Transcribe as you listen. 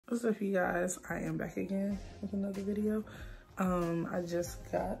What's up, you guys? I am back again with another video. I just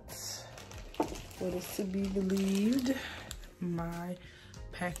got what is to be believed my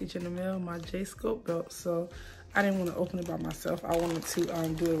package in the mail, my JSCULPT belt. So I didn't want to open it by myself. I wanted to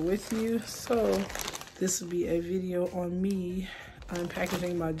do it with you. So this will be a video on me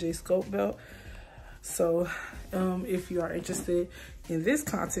unpackaging my JSCULPT belt. So if you are interested in this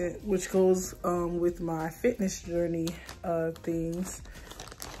content, which goes with my fitness journey things,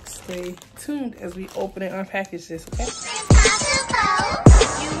 stay tuned as we open and unpackage this, okay?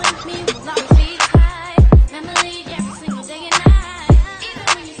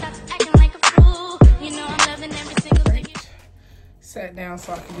 Sat down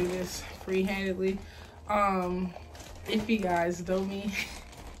so I can do this free-handedly. If you guys know me,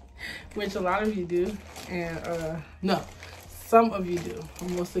 which a lot of you do, and no, some of you do,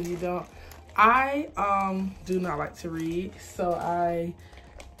 most of you don't. I do not like to read, so I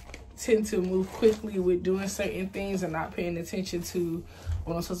tend to move quickly with doing certain things and not paying attention to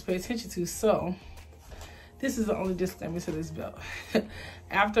what I'm supposed to pay attention to. So this is the only disclaimer to this belt.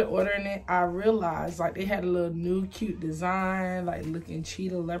 After ordering it, I realized like they had a little new cute design, like looking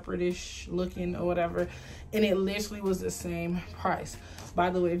cheetah leopardish looking or whatever, and it literally was the same price. By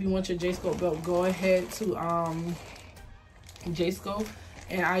the way, if you want your JSCULPT belt, go ahead to JSCULPT,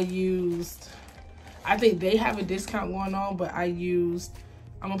 and I think they have a discount going on, but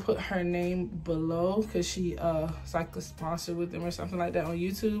I'm gonna put her name below because she it's like a sponsor with them or something like that on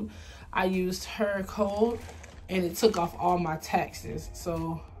YouTube. I used her code and it took off all my taxes,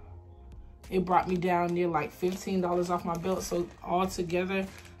 so it brought me down near like $15 off my belt. So altogether, I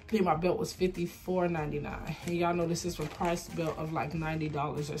think my belt was $54.99, and y'all know this is a price belt of like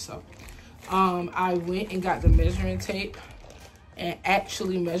 $90 or so. I went and got the measuring tape and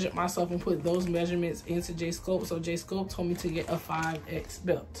actually measured myself and put those measurements into JSCULPT. So JSCULPT told me to get a 5X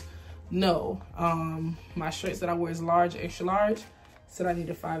belt. No, my shirts that I wear is large, extra large. Said I need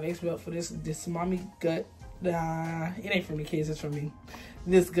a 5X belt for this mommy gut. It ain't from the kids, it's from me.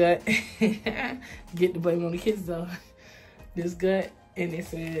 This gut, get the blame on the kids though. This gut, and it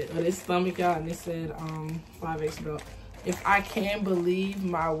said, or this stomach out, and it said 5X belt. If I can believe,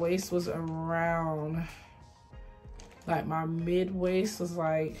 my waist was around, like my mid waist was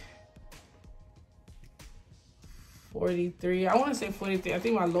like 43. I want to say 43. I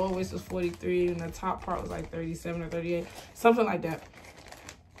think my lower waist was 43 and the top part was like 37 or 38, something like that,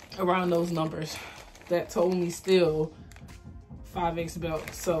 around those numbers. That told me still 5X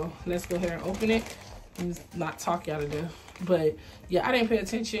belt. So let's go ahead and open it and not talk y'all to death. But yeah, I didn't pay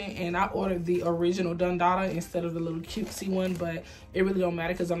attention and I ordered the original Dundada instead of the little cutesy one, but it really don't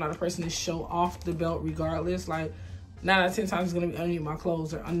matter because I'm not a person to show off the belt regardless. Like 9 out of 10 times it's gonna be underneath my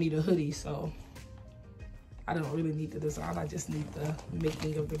clothes or underneath a hoodie, so I don't really need the design. I just need the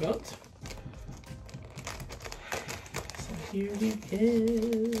making of the belt. So here we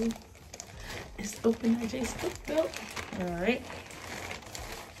go. Let's open our JSCULPT belt. All right.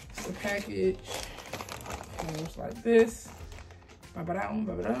 It's the package. It looks like this. Ba-ba-dum,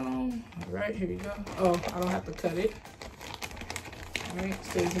 ba-ba-dum. All right, here we go. Oh, I don't have to cut it. All right, it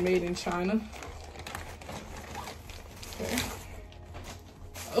says made in China. Okay.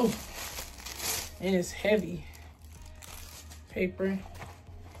 Oh, and it's heavy paper.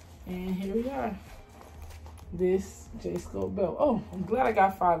 And here we are. This JSCULPT belt. Oh, I'm glad I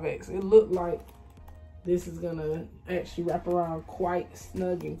got 5X. It looked like this is gonna actually wrap around quite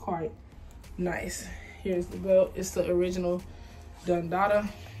snug and quite nice. Here's the belt. It's the original Dundada.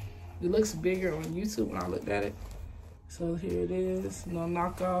 It looks bigger on YouTube when I looked at it. So here it is. No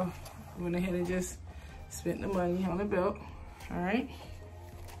knockoff. Went ahead and just spent the money on the belt. All right.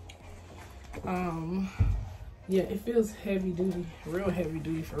 Yeah, it feels heavy duty, real heavy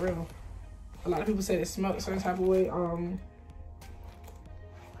duty for real. A lot of people say it smells a certain type of way.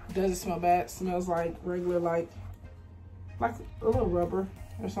 Doesn't smell bad. Smells like regular, like a little rubber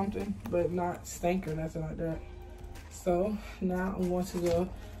or something, but not stank or nothing like that. So now I'm going to go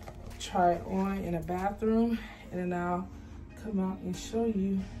try it on in a bathroom, and then I'll come out and show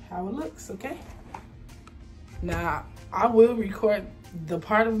you how it looks, okay? Now, I will record the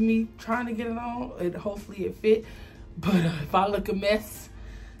part of me trying to get it on, and hopefully it fit, but if I look a mess,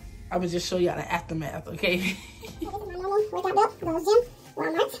 I would just show y'all the aftermath, okay? This is my normal workout belt. I go to the gym,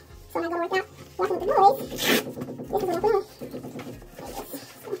 Walmart, so when I go to work out, walking with the boys, this is what I put on.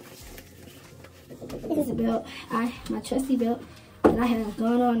 This is a belt, my trusty belt that I have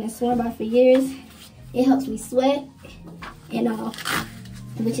gone on and sworn by for years. It helps me sweat and all,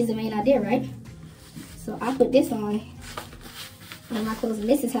 which is the main idea, right? So I put this on my clothes, and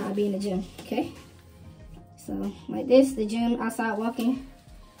this is how I be in the gym, okay? So like this, the gym, outside walking,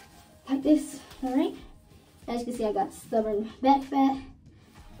 like this, all right? As you can see, I got stubborn back fat.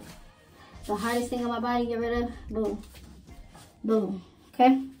 The hardest thing on my body, get rid of. Boom. Boom.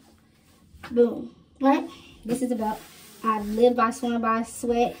 Okay? Boom. All right? This is the belt. I live by, sworn by,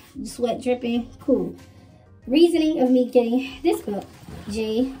 sweat dripping, cool. Reasoning of me getting this belt,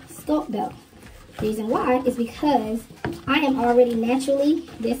 JSCULPT Belt. The reason why is because I am already naturally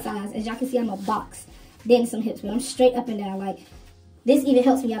this size. As y'all can see, I'm a box. Then some hips, but I'm straight up and down. Like, this even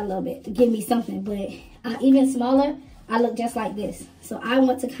helps me out a little bit to give me something. But even smaller, I look just like this. So I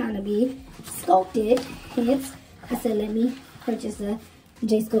want to kind of be sculpted. Hence, I said, let me purchase a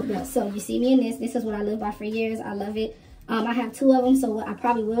JSCULPT Belt. So you see me in this. This is what I live by for years. I love it. I have 2 of them. So what I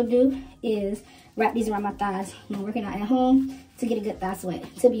probably will do is wrap these around my thighs when I'm working out at home to get a good thigh sweat.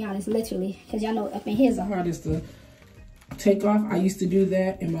 To be honest, literally. Because y'all know up in here is the hardest to take off. I used to do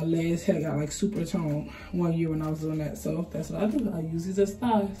that and my legs had got like super toned one year when I was doing that. So that's what I do. I use these as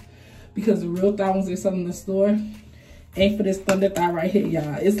thighs. Because the real thigh ones they sell in the store ain't for this thunder thigh right here,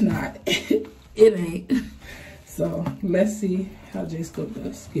 y'all. It's not. It ain't. So let's see how JSCULPT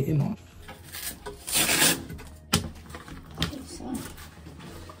does getting on.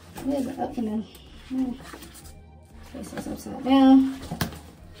 There's an up and then place this upside down.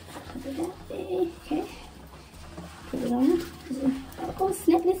 Put it that way. Okay. Put it on. Oh,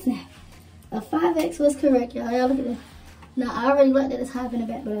 snap this snap. A 5X was correct, y'all. Y'all look at that. Now I already looked at this high in the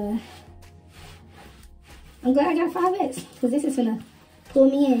back, but I'm glad I got a 5X because this is gonna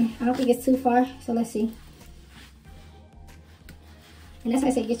pull me in. I don't think it's too far, so let's see. And that's why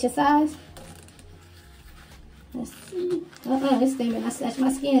I say get your size. Let's see. This thing better not scratch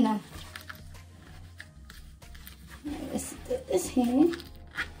my skin now. Let's do this hand.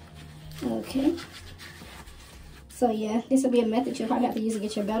 Okay. So yeah, this will be a method you'll probably have to use to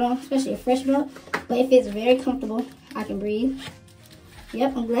get your belt on, especially a fresh belt. But if it's very comfortable, I can breathe.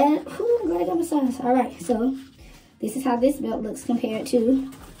 Yep, I'm glad. Whew, I'm glad I got my size. All right, so this is how this belt looks compared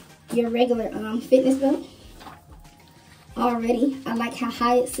to your regular fitness belt. Already, I like how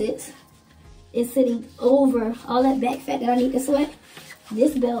high it sits. It's sitting over all that back fat that I need to sweat.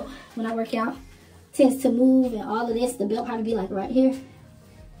 This belt, when I work out, tends to move and all of this. The belt probably be like right here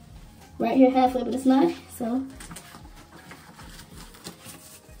halfway, but it's not. So,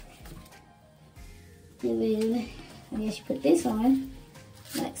 and then I guess you put this on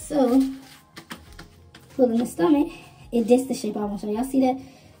like so. Pulling the stomach, it dents the shape I want. So y'all see that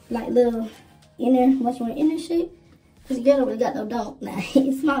like little inner, much more inner shape. Cause your girl really got no don't. Nah,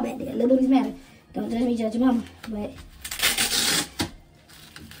 it's small back there. Little booties matter. Don't judge me, judge your mama. But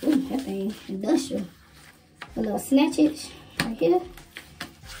ooh, that thing industrial. A little snatch itch right here.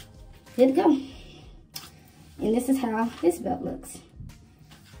 Good to go. And this is how this belt looks.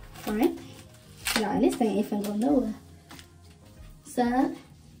 Front. Y'all, and this thing ain't finna go nowhere. Side.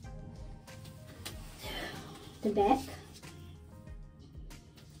 The back.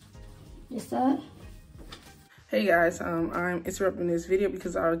 This side. Hey guys, I'm interrupting this video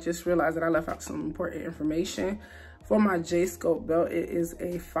because I just realized that I left out some important information. For my JSCULPT belt, it is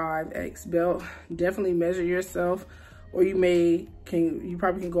a 5X belt. Definitely measure yourself, or you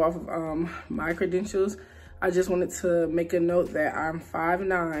probably can go off of my credentials. I just wanted to make a note that I'm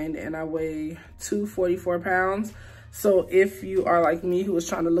 5'9" and I weigh 244 pounds. So if you are like me, who was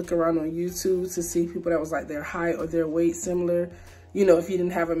trying to look around on YouTube to see people that was like their height or their weight similar, you know, if you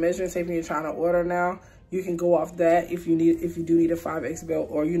didn't have a measuring tape and you're trying to order now, you can go off that if you do need a 5X belt,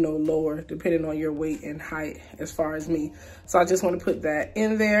 or, you know, lower depending on your weight and height as far as me. So I just want to put that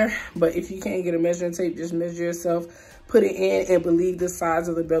in there. But if you can't get a measuring tape, just measure yourself, put it in, and believe the size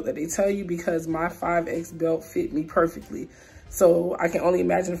of the belt that they tell you, because my 5X belt fit me perfectly. So I can only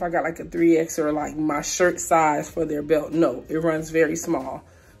imagine if I got like a 3X or like my shirt size for their belt. No, it runs very small.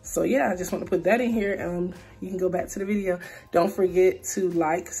 So yeah, I just want to put that in here. You can go back to the video. Don't forget to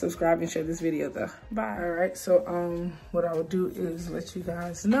like, subscribe, and share this video though. Bye. All right, so what I will do is let you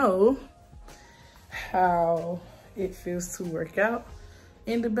guys know how it feels to work out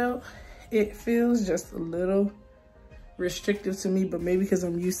in the belt. It feels just a little restrictive to me, but maybe because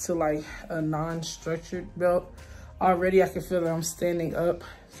I'm used to like a non-structured belt. Already I can feel that I'm standing up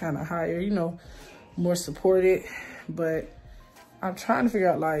kind of higher, you know, more supported. But I'm trying to figure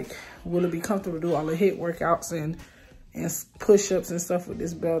out, like, will it be comfortable to do all the HIIT workouts and push-ups and stuff with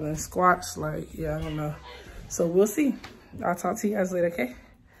this belt and squats? Like, yeah, I don't know. So we'll see. I'll talk to you guys later, okay?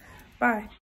 Bye.